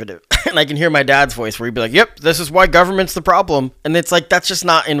conservative. And I can hear my dad's voice where he'd be like, yep, this is why government's the problem. And it's like, that's just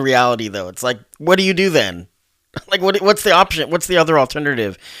not in reality, though. It's like, what do you do then? What's the option? What's the other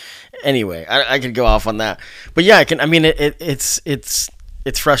alternative? Anyway, I could go off on that. But yeah, it's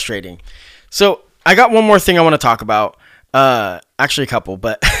frustrating. So I got one more thing I want to talk about. Actually a couple,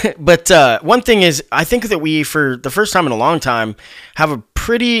 but one thing is I think that we, for the first time in a long time, have a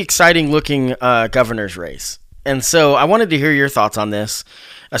pretty exciting looking governor's race. And so I wanted to hear your thoughts on this,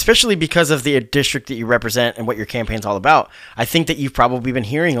 especially because of the district that you represent and what your campaign's all about. I think that you've probably been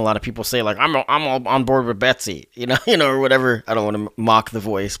hearing a lot of people say, like, I'm all on board with Betsy, or whatever. I don't want to mock the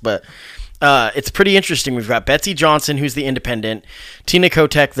voice, but it's pretty interesting. We've got Betsy Johnson, who's the independent, Tina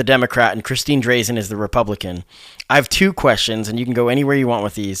Kotek, the Democrat, and Christine Drazan is the Republican. I have 2 questions, and you can go anywhere you want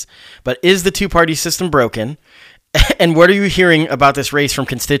with these. But is the two-party system broken? And what are you hearing about this race from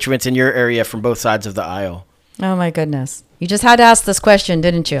constituents in your area from both sides of the aisle? Oh, my goodness. You just had to ask this question,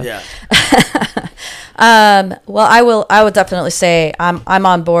 didn't you? Yeah. Well, I will definitely say I'm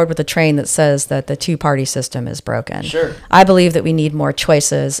on board with the train that says that the two-party system is broken. Sure. I believe that we need more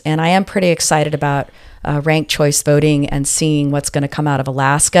choices, and I am pretty excited about ranked choice voting and seeing what's going to come out of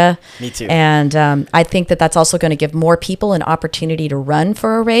Alaska. Me too. And I think that that's also going to give more people an opportunity to run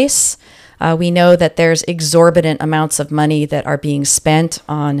for a race. We know that there's exorbitant amounts of money that are being spent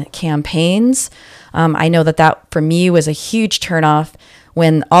on campaigns. I know that for me was a huge turnoff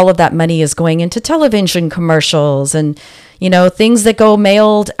when all of that money is going into television commercials and, things that go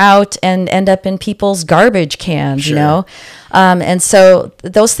mailed out and end up in people's garbage cans, Sure. And so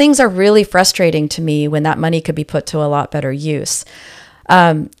those things are really frustrating to me when that money could be put to a lot better use.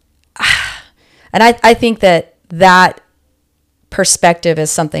 And I think that perspective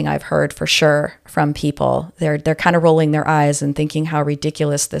is something I've heard for sure from people. They're kind of rolling their eyes and thinking how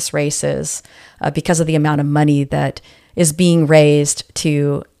ridiculous this race is because of the amount of money that is being raised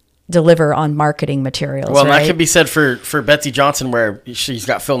to deliver on marketing materials. Well, right? That could be said for Betsy Johnson, where she's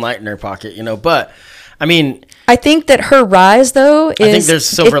got Phil Knight in her pocket, but I mean, I think that her rise, though, I think there's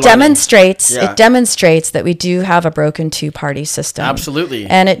silver it lining. demonstrates that we do have a broken two-party system. Absolutely.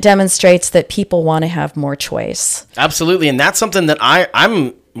 And it demonstrates that people want to have more choice. Absolutely. And that's something that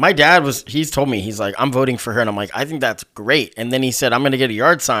my dad he's told me, he's like, I'm voting for her. And I'm like, I think that's great. And then he said, I'm going to get a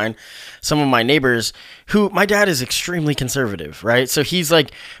yard sign. Some of my neighbors my dad is extremely conservative, right? So he's like,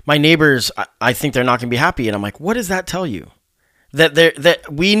 my neighbors, I think they're not going to be happy. And I'm like, what does that tell you? That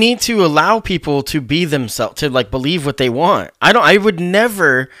we need to allow people to be themselves, to like believe what they want. I would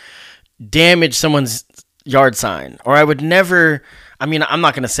never damage someone's yard sign, or I would never, I'm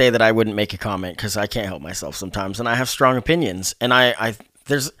not going to say that I wouldn't make a comment, because I can't help myself sometimes, and I have strong opinions, and I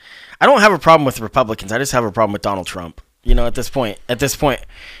don't have a problem with Republicans. I just have a problem with Donald Trump. At this point,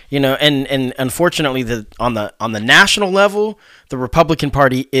 and unfortunately, on the national level, the Republican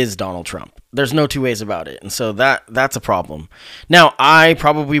Party is Donald Trump. There's no two ways about it, and so that's a problem. Now, I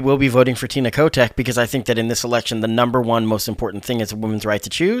probably will be voting for Tina Kotek, because I think that in this election, the number one most important thing is a woman's right to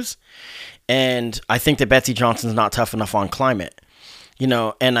choose, and I think that Betsy Johnson's not tough enough on climate,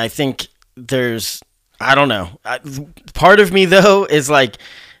 and I think I don't know. Part of me though is like,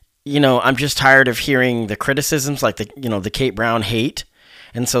 I'm just tired of hearing the criticisms, like the Kate Brown hate.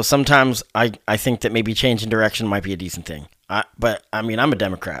 And so sometimes I think that maybe changing direction might be a decent thing. But I'm a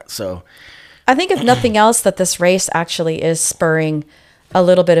Democrat, so. I think if nothing else, that this race actually is spurring a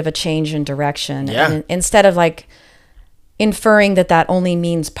little bit of a change in direction. Yeah. And instead of like inferring that only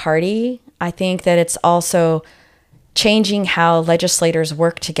means party, I think that it's also changing how legislators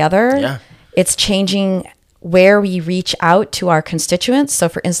work together. Yeah. It's changing where we reach out to our constituents. So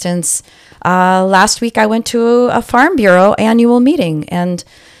for instance, last week I went to a Farm Bureau annual meeting, and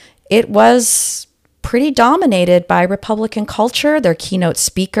it was pretty dominated by Republican culture. Their keynote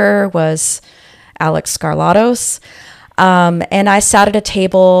speaker was Alex Skarlatos. And I sat at a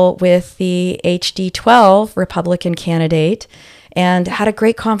table with the HD12 Republican candidate and had a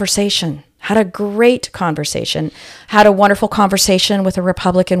great conversation. Had a wonderful conversation with a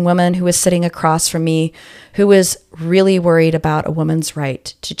Republican woman who was sitting across from me, who was really worried about a woman's right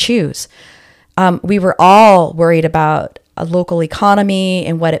to choose. We were all worried about a local economy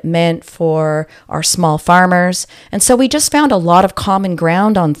and what it meant for our small farmers. And so we just found a lot of common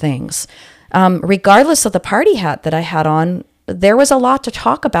ground on things. Regardless of the party hat that I had on, there was a lot to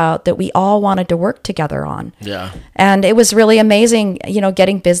talk about that we all wanted to work together on. Yeah. And it was really amazing,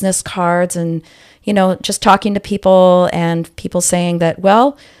 getting business cards and, just talking to people and people saying that,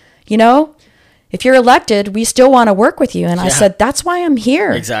 well, if you're elected, we still want to work with you. And I said, that's why I'm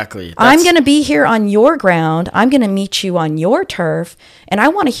here. Exactly. I'm going to be here on your ground. I'm going to meet you on your turf. And I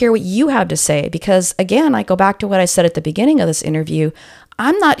want to hear what you have to say. Because again, I go back to what I said at the beginning of this interview.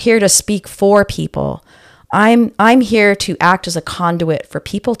 I'm not here to speak for people. I'm here to act as a conduit for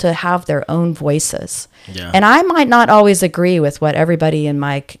people to have their own voices. Yeah. And I might not always agree with what everybody in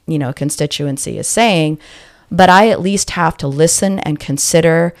my, constituency is saying, but I at least have to listen and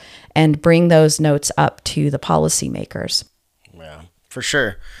consider and bring those notes up to the policymakers. Yeah, for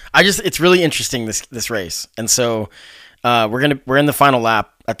sure. It's really interesting, this race. And so we're in the final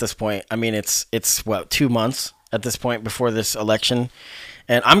lap at this point. It's what, 2 months at this point before this election.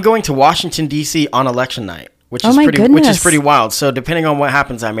 And I'm going to Washington, D.C. on election night, which is pretty wild. So depending on what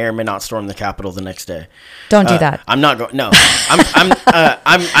happens, I may or may not storm the Capitol the next day. Don't do that. I'm not going. No,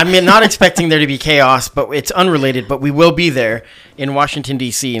 I'm not expecting there to be chaos, but it's unrelated. But we will be there in Washington,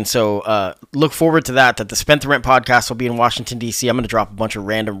 D.C. And so look forward to that the Spent the Rent podcast will be in Washington, D.C. I'm going to drop a bunch of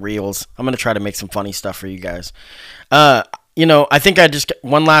random reels. I'm going to try to make some funny stuff for you guys. I think I just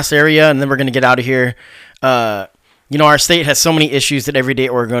one last area, and then we're going to get out of here. Our state has so many issues that everyday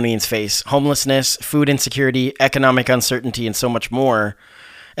Oregonians face: homelessness, food insecurity, economic uncertainty, and so much more.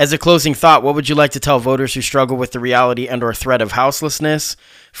 As a closing thought, what would you like to tell voters who struggle with the reality and/or threat of houselessness,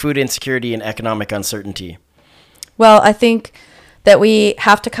 food insecurity, and economic uncertainty? Well, I think that we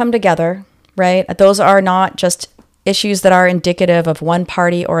have to come together, right? Those are not just issues that are indicative of one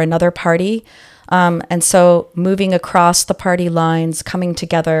party or another party. And so moving across the party lines, coming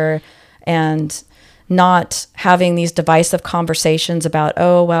together, and not having these divisive conversations about,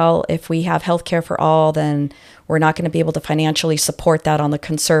 oh, well, if we have healthcare for all, then we're not going to be able to financially support that on the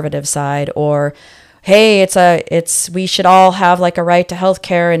conservative side. Or hey, we should all have like a right to health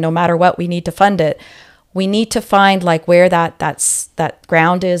care, and no matter what, we need to fund it. We need to find like where that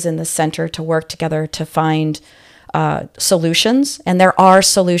ground is in the center to work together to find solutions. And there are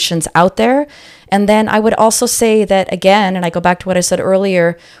solutions out there. And then I would also say that, again, and I go back to what I said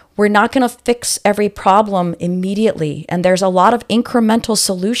earlier, we're not going to fix every problem immediately. And there's a lot of incremental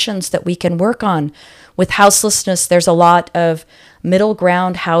solutions that we can work on. With houselessness, there's a lot of middle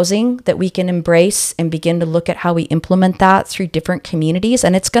ground housing that we can embrace and begin to look at how we implement that through different communities.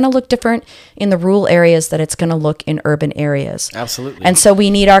 And it's going to look different in the rural areas that it's going to look in urban areas. Absolutely. And so we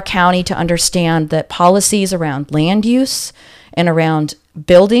need our county to understand that policies around land use and around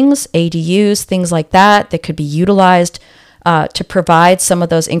buildings, ADUs, things like that could be utilized to provide some of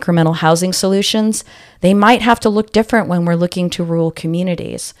those incremental housing solutions, they might have to look different when we're looking to rural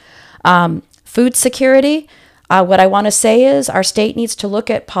communities. Food security, what I want to say is our state needs to look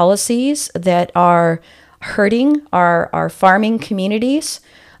at policies that are hurting our farming communities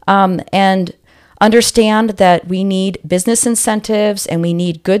and understand that we need business incentives and we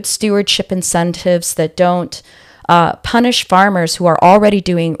need good stewardship incentives that don't punish farmers who are already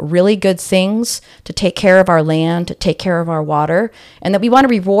doing really good things to take care of our land, to take care of our water, and that we want to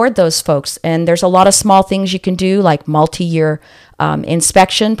reward those folks. And there's a lot of small things you can do, like multi-year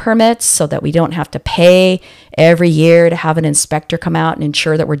inspection permits, so that we don't have to pay every year to have an inspector come out and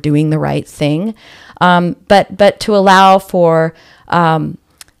ensure that we're doing the right thing. But to allow for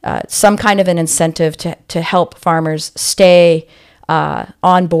some kind of an incentive to help farmers stay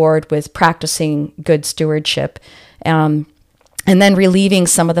on board with practicing good stewardship, and then relieving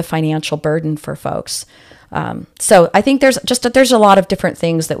some of the financial burden for folks. So I think there's a lot of different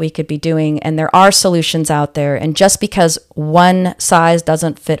things that we could be doing, and there are solutions out there. And just because one size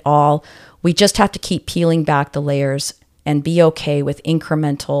doesn't fit all, we just have to keep peeling back the layers and be okay with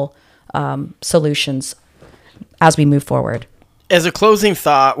incremental solutions as we move forward. As a closing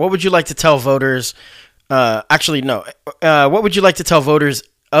thought, what would you like to tell voters? What would you like to tell voters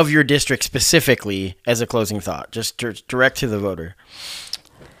of your district specifically as a closing thought? Just direct to the voter.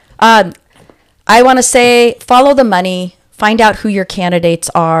 I want to say follow the money, find out who your candidates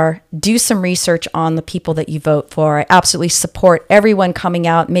are, do some research on the people that you vote for. I absolutely support everyone coming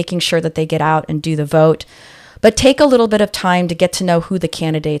out, making sure that they get out and do the vote. But take a little bit of time to get to know who the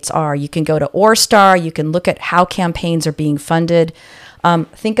candidates are. You can go to ORSTAR, you can look at how campaigns are being funded.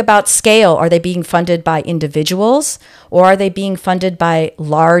 Think about scale. Are they being funded by individuals, or are they being funded by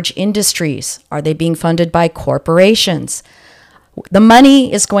large industries? Are they being funded by corporations? The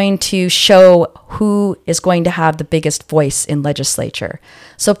money is going to show who is going to have the biggest voice in legislature.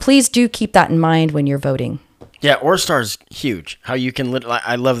 So please do keep that in mind when you're voting. Yeah, ORSTAR's huge. How you can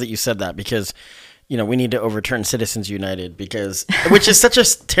I love that you said that, because we need to overturn Citizens United, which is such a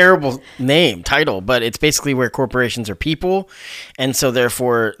terrible title, but it's basically where corporations are people. And so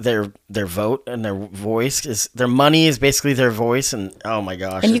therefore their vote and their voice their money is basically their voice. And oh my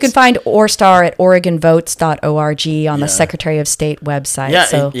gosh. And you can find ORSTAR at OregonVotes.org on the Secretary of State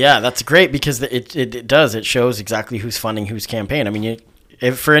website. Yeah, that's great, because it shows exactly who's funding whose campaign. I mean,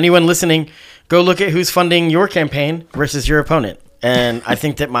 if for anyone listening, go look at who's funding your campaign versus your opponent. And I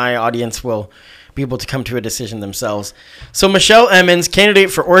think that my audience will be able to come to a decision themselves. So Michelle Emmons, candidate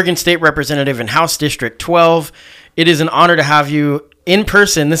for Oregon State Representative in House District 12. It is an honor to have you in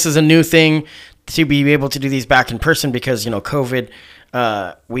person. This is a new thing to be able to do these back in person because, COVID,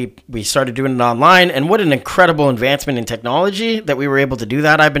 we started doing it online, and what an incredible advancement in technology that we were able to do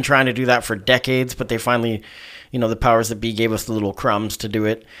that. I've been trying to do that for decades, but they finally, the powers that be gave us the little crumbs to do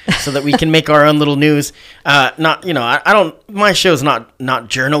it so that we can make our own little news. My show's not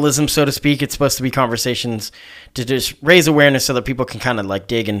journalism, so to speak. It's supposed to be conversations to just raise awareness so that people can kind of like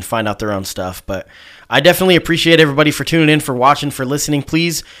dig and find out their own stuff. But I definitely appreciate everybody for tuning in, for watching, for listening.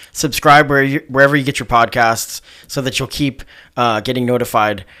 Please subscribe wherever you get your podcasts so that you'll keep getting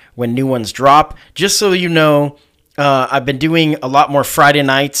notified when new ones drop. Just so you know, I've been doing a lot more Friday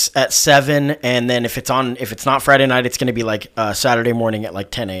nights at 7, and then if it's not Friday night, it's going to be like Saturday morning at like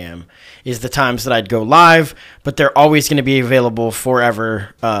 10 a.m. is the times that I'd go live, but they're always going to be available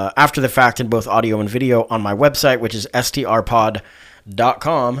forever after the fact in both audio and video on my website, which is strpod.com.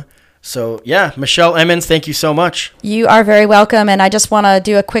 So yeah, Michelle Emmons, thank you so much. You are very welcome. And I just want to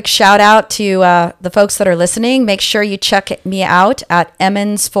do a quick shout out to the folks that are listening. Make sure you check me out at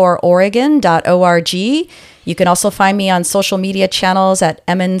emmonsfororegon.org. You can also find me on social media channels at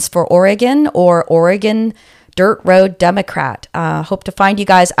Emmons for Oregon or Oregon Dirt Road Democrat. Hope to find you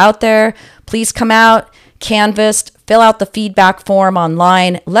guys out there. Please come out, canvass, fill out the feedback form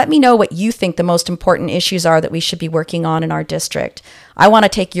online. Let me know what you think the most important issues are that we should be working on in our district. I want to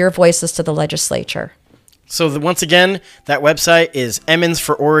take your voices to the legislature. So once again, that website is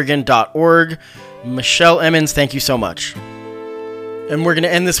emmonsfororegon.org. Michelle Emmons, thank you so much. And we're going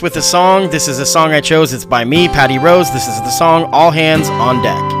to end this with a song. This is a song I chose. It's by me, Patty Rose. This is the song All Hands on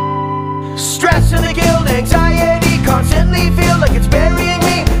Deck. Stress and the guilt, anxiety, constantly feel like it's burying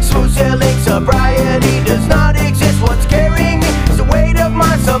me. Smooth sailing, sobriety does not exist. What's carrying me is the weight of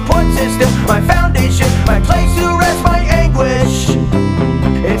my support system, my foundation, my place to rest my anguish.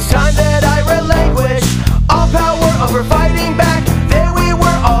 It's time that I relinquish all power over fighting back. There we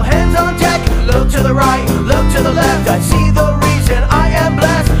were, all hands on deck. Look to the right, look to the left. I see the reason I am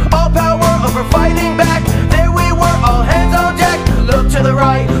blessed. All power over fighting back. There we were, all hands on deck. Look to the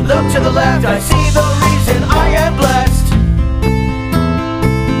right, look to the left. I see the reason I am blessed.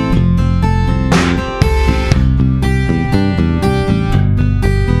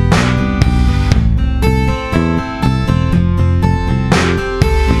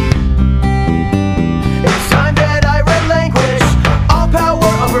 It's time that I relinquish all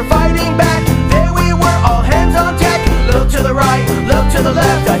power over fighting back. There we were, all hands on deck. Look to the right, look to the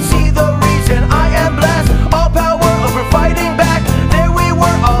left. I see the reason I am blessed. All power over fighting back. There we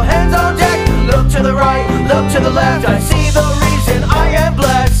were, all hands on deck. Look to the right, look to the left. I see the reason I am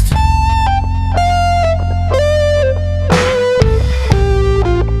blessed.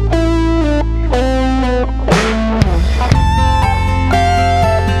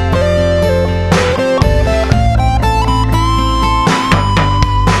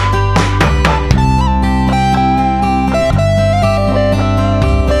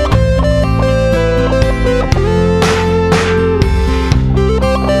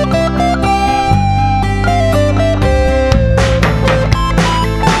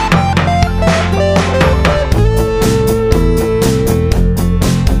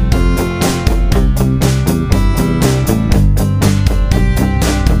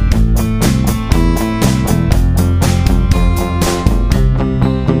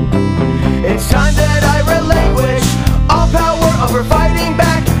 It's time that I relinquish all power over fighting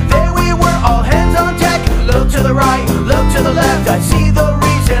back. There we were, all hands on deck. Look to the right, look to the left. I see the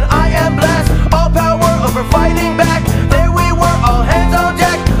reason I am blessed. All power over fighting back. There we were, all hands on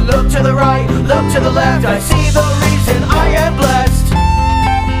deck. Look to the right, look to the left. I see the reason I am blessed.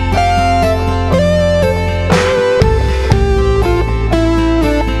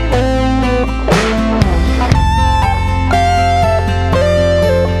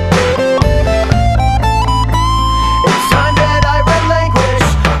 It's time that I relinquish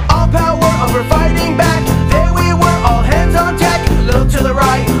all power over fighting back. There we were, all hands on deck. Look to the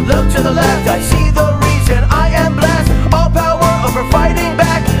right, look to the left. I see the reason I am blessed. All power over fighting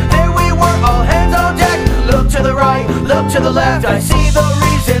back. There we were, all hands on deck. Look to the right, look to the left. I see the reason